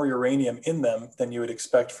have more uranium in them than you would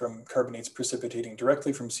expect from carbonates precipitating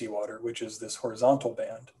directly from seawater, which is this horizontal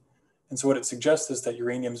band. And so what it suggests is that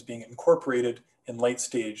uranium is being incorporated in late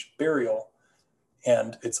stage burial,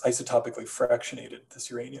 and it's isotopically fractionated,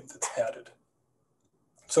 this uranium that's added.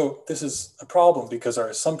 So this is a problem because our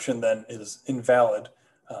assumption then is invalid.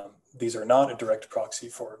 These are not a direct proxy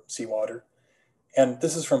for seawater. And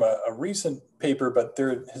this is from a recent paper, but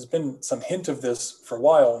there has been some hint of this for a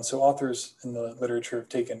while. And so authors in the literature have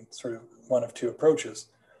taken sort of one of two approaches.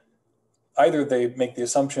 Either they make the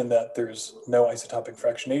assumption that there's no isotopic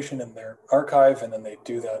fractionation in their archive, and then they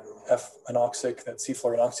do that F-anoxic, that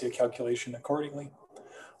seafloor anoxia calculation accordingly.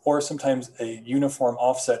 Or sometimes a uniform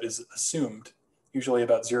offset is assumed, usually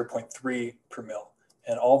about 0.3 per mil.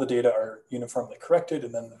 And all the data are uniformly corrected,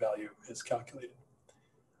 and then the value is calculated.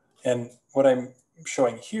 And what I'm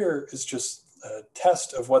showing here is just a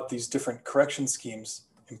test of what these different correction schemes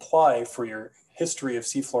imply for your history of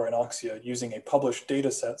seafloor anoxia using a published data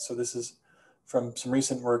set. So this is from some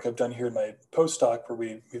recent work I've done here in my postdoc, where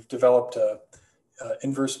we've developed a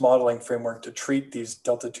inverse modeling framework to treat these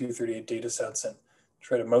delta 238 data sets and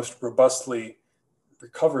try to most robustly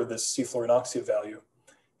recover this seafloor anoxia value.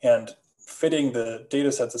 And fitting the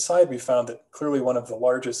data sets aside, we found that clearly one of the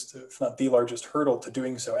largest, if not the largest hurdle to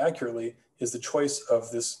doing so accurately is the choice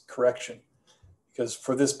of this correction. Because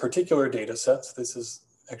for this particular data set, so this is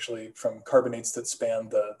actually from carbonates that span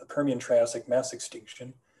the Permian Triassic mass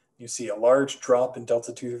extinction, you see a large drop in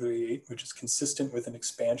delta 238, which is consistent with an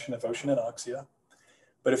expansion of ocean anoxia.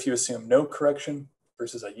 But if you assume no correction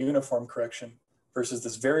versus a uniform correction versus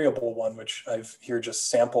this variable one, which I've here just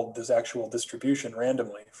sampled this actual distribution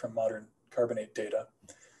randomly from modern carbonate data,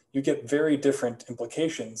 you get very different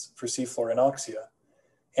implications for seafloor anoxia.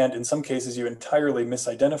 And in some cases, you entirely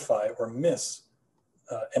misidentify or miss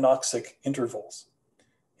anoxic intervals.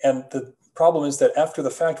 And the problem is that after the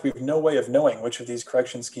fact, we have no way of knowing which of these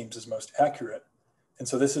correction schemes is most accurate. And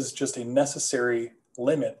so this is just a necessary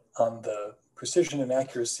limit on the precision and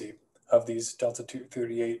accuracy of these delta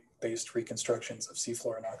 238 based reconstructions of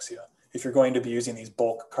seafloor anoxia if you're going to be using these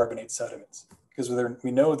bulk carbonate sediments, because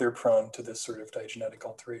we know they're prone to this sort of diagenetic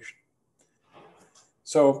alteration.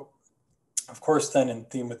 So, of course, then in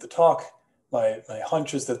theme with the talk, my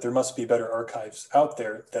hunch is that there must be better archives out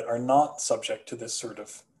there that are not subject to this sort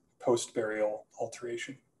of post-burial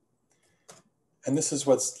alteration. And this is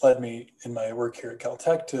what's led me in my work here at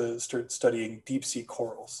Caltech to start studying deep sea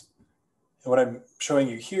corals. And what I'm showing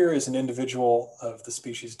you here is an individual of the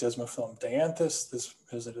species Desmophyllum dianthus. This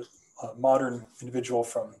is a modern individual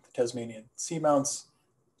from the Tasmanian seamounts.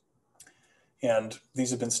 And these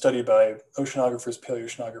have been studied by oceanographers,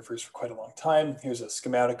 paleoceanographers for quite a long time. Here's a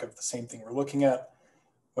schematic of the same thing we're looking at.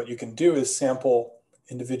 What you can do is sample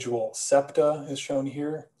individual septa, is shown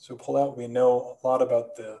here. So pull out, we know a lot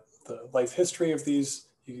about the life history of these.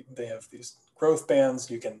 They have these growth bands.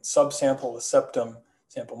 You can subsample a septum,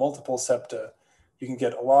 sample multiple septa. You can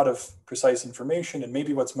get a lot of precise information. And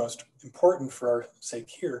maybe what's most important for our sake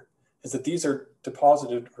here is that these are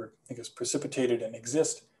deposited, or I guess precipitated, and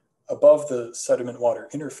exist above the sediment water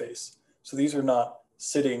interface. So these are not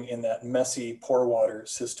sitting in that messy pore water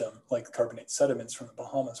system like carbonate sediments from the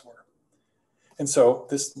Bahamas were. And so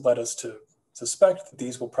this led us to suspect that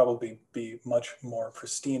these will probably be much more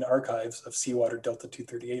pristine archives of seawater delta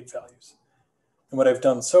 238 values. And what I've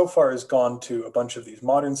done so far is gone to a bunch of these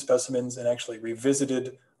modern specimens and actually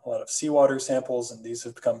revisited a lot of seawater samples, and these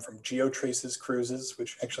have come from GeoTraces cruises,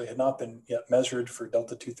 which actually had not been yet measured for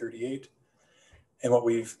delta 238. And what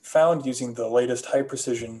we've found using the latest high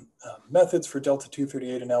precision methods for delta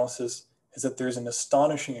 238 analysis is that there's an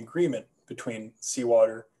astonishing agreement between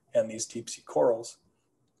seawater and these deep sea corals.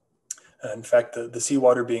 In fact, the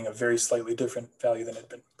seawater being a very slightly different value than had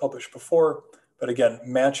been published before, but again,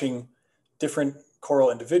 matching different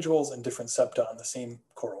coral individuals and different septa on the same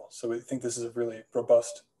coral. So we think this is a really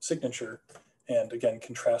robust signature, and again,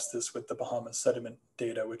 contrast this with the Bahamas sediment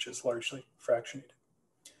data, which is largely fractionated.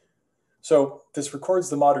 So this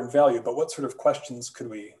records the modern value, but what sort of questions could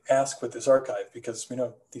we ask with this archive? Because we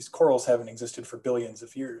know these corals haven't existed for billions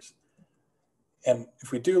of years. And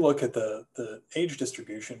if we do look at the age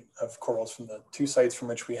distribution of corals from the two sites from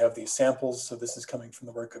which we have these samples, so this is coming from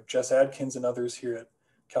the work of Jess Adkins and others here at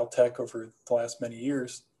Caltech over the last many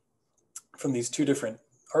years, from these two different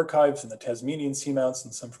archives in the Tasmanian seamounts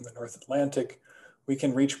and some from the North Atlantic, we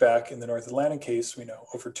can reach back in the North Atlantic case, we know,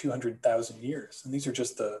 over 200,000 years. And these are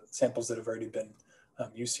just the samples that have already been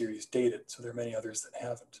U-series dated, so there are many others that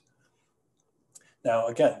haven't. Now,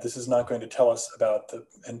 again, this is not going to tell us about the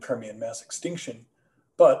end Permian mass extinction,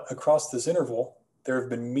 but across this interval, there have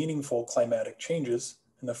been meaningful climatic changes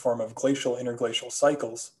in the form of glacial interglacial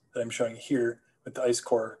cycles that I'm showing here with the ice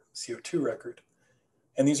core CO2 record.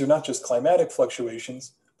 And these are not just climatic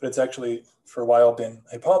fluctuations, but it's actually for a while been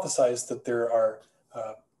hypothesized that there are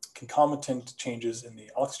concomitant changes in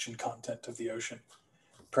the oxygen content of the ocean,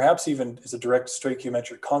 perhaps even as a direct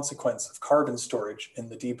stoichiometric consequence of carbon storage in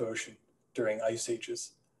the deep ocean during ice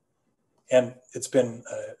ages. And it's been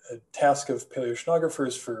a task of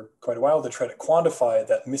paleoceanographers for quite a while to try to quantify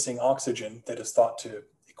that missing oxygen that is thought to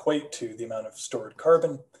equate to the amount of stored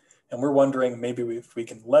carbon. And we're wondering maybe if we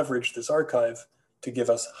can leverage this archive to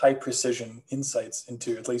give us high precision insights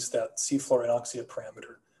into at least that seafloor anoxia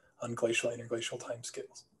parameter on glacial interglacial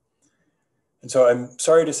timescales. And so I'm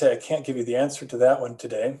sorry to say I can't give you the answer to that one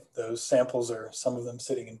today. Those samples are, some of them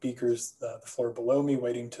sitting in beakers, the floor below me,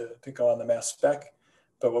 waiting to go on the mass spec.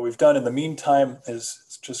 But what we've done in the meantime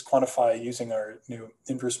is just quantify, using our new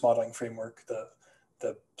inverse modeling framework,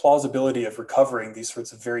 the plausibility of recovering these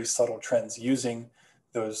sorts of very subtle trends using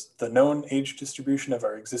the known age distribution of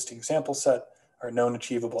our existing sample set, our known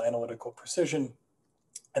achievable analytical precision,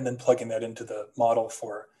 and then plugging that into the model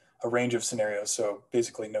for a range of scenarios. So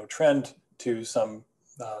basically no trend to some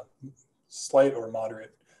slight or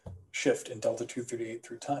moderate shift in delta 238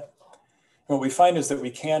 through time. And what we find is that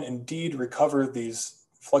we can indeed recover these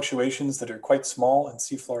fluctuations that are quite small in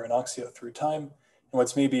seafloor anoxia through time. And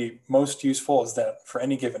what's maybe most useful is that for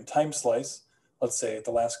any given time slice, let's say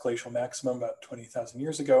the last glacial maximum about 20,000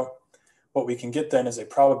 years ago, what we can get then is a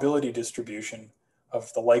probability distribution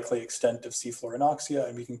of the likely extent of seafloor anoxia,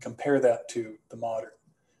 and we can compare that to the modern.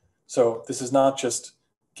 So this is not just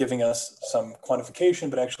giving us some quantification,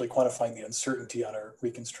 but actually quantifying the uncertainty on our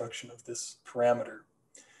reconstruction of this parameter.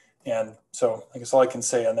 And so I guess all I can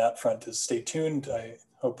say on that front is stay tuned. I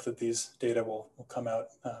hope that these data will come out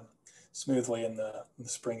smoothly in the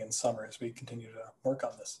spring and summer as we continue to work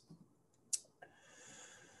on this.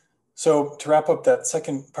 So to wrap up that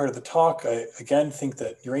second part of the talk, I again think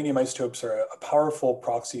that uranium isotopes are a powerful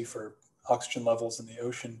proxy for oxygen levels in the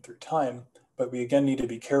ocean through time, but we again need to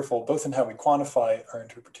be careful both in how we quantify our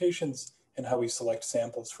interpretations and how we select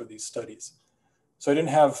samples for these studies. So I didn't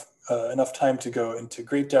have enough time to go into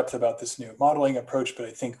great depth about this new modeling approach, but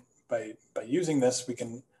I think by using this, we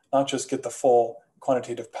can not just get the full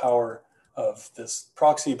quantitative power of this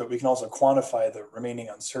proxy, but we can also quantify the remaining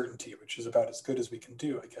uncertainty, which is about as good as we can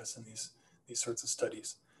do, I guess, in these sorts of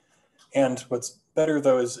studies. And what's better,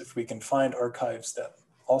 though, is if we can find archives that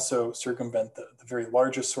also circumvent the very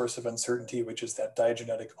largest source of uncertainty, which is that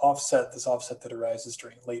diagenetic offset, this offset that arises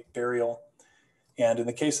during late burial. And in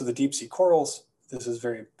the case of the deep sea corals, this is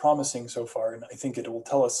very promising so far, and I think it will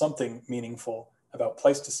tell us something meaningful about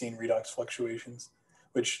Pleistocene redox fluctuations,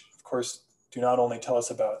 which of course do not only tell us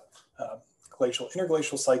about glacial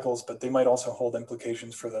interglacial cycles, but they might also hold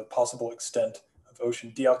implications for the possible extent of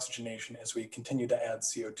ocean deoxygenation as we continue to add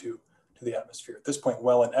CO2 to the atmosphere. At this point,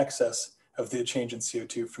 well in excess of the change in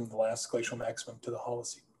CO2 from the last glacial maximum to the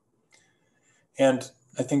Holocene. And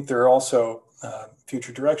I think there are also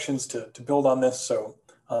future directions to build on this. So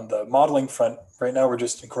on the modeling front, right now we're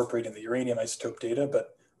just incorporating the uranium isotope data,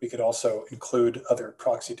 but we could also include other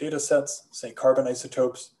proxy data sets, say carbon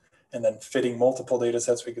isotopes, and then fitting multiple data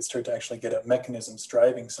sets, we could start to actually get at mechanisms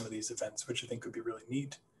driving some of these events, which I think would be really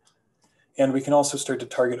neat. And we can also start to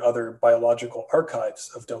target other biological archives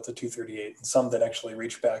of Delta-238, and some that actually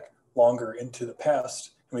reach back longer into the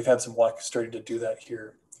past. And we've had some luck starting to do that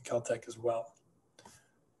here in Caltech as well.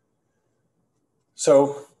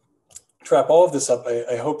 So to wrap all of this up,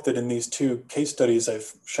 I hope that in these two case studies,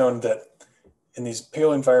 I've shown that in these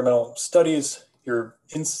paleoenvironmental studies, your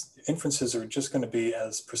inferences are just going to be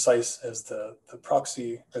as precise as the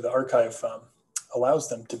proxy or the archive allows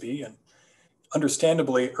them to be. And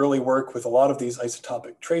understandably, early work with a lot of these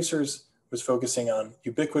isotopic tracers was focusing on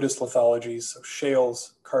ubiquitous lithologies, so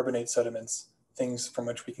shales, carbonate sediments, things from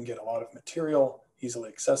which we can get a lot of material, easily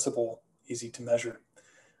accessible, easy to measure.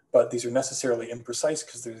 But these are necessarily imprecise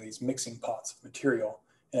because there's these mixing pots of material.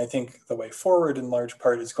 And I think the way forward in large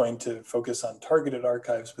part is going to focus on targeted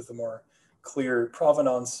archives with a more clear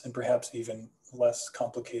provenance and perhaps even less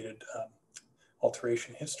complicated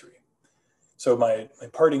alteration history. So my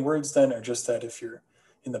parting words then are just that if you're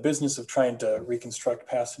in the business of trying to reconstruct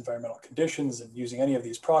past environmental conditions and using any of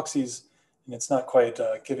these proxies, and it's not quite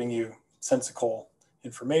giving you sensical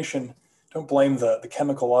information, don't blame the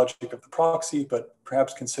chemical logic of the proxy, but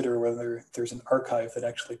perhaps consider whether there's an archive that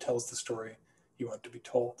actually tells the story you want to be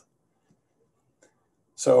told.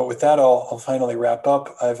 So with that, I'll finally wrap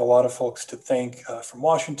up. I have a lot of folks to thank from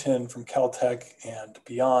Washington, from Caltech, and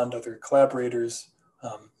beyond, other collaborators,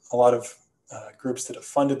 a lot of groups that have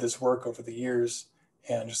funded this work over the years.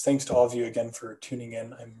 And just thanks to all of you again for tuning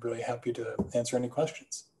in. I'm really happy to answer any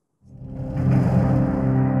questions.